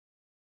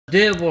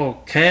devil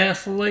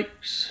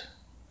Catholics,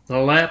 the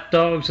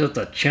lapdogs of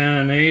the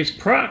Chinese,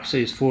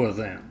 proxies for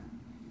them.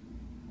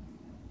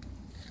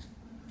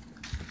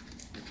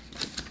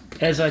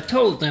 As I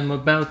told them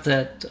about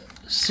that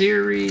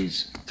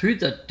series, through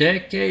the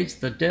decades,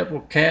 the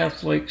devil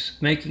Catholics,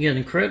 making it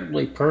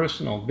incredibly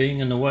personal, being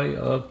in the way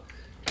of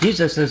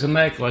Jesus'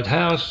 Immaculate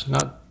House,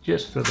 not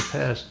just for the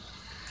past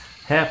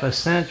half a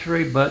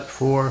century, but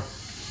for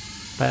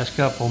the past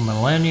couple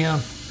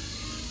millennia.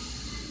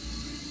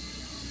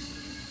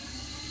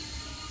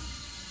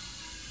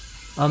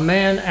 A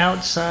man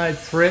outside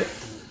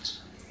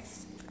threatens.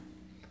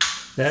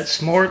 That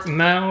smart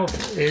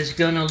mouth is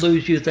going to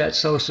lose you that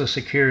Social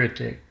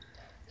Security.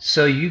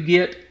 So you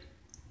get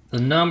the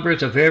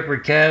numbers of every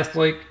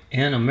Catholic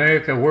in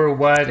America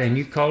worldwide and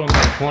you call them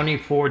at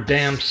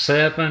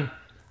 24/7.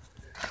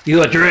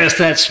 You address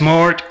that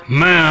smart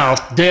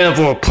mouth,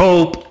 devil,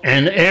 pope,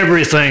 and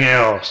everything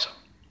else.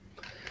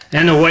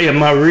 In the way of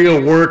my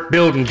real work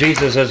building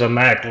Jesus'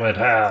 Immaculate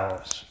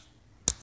House.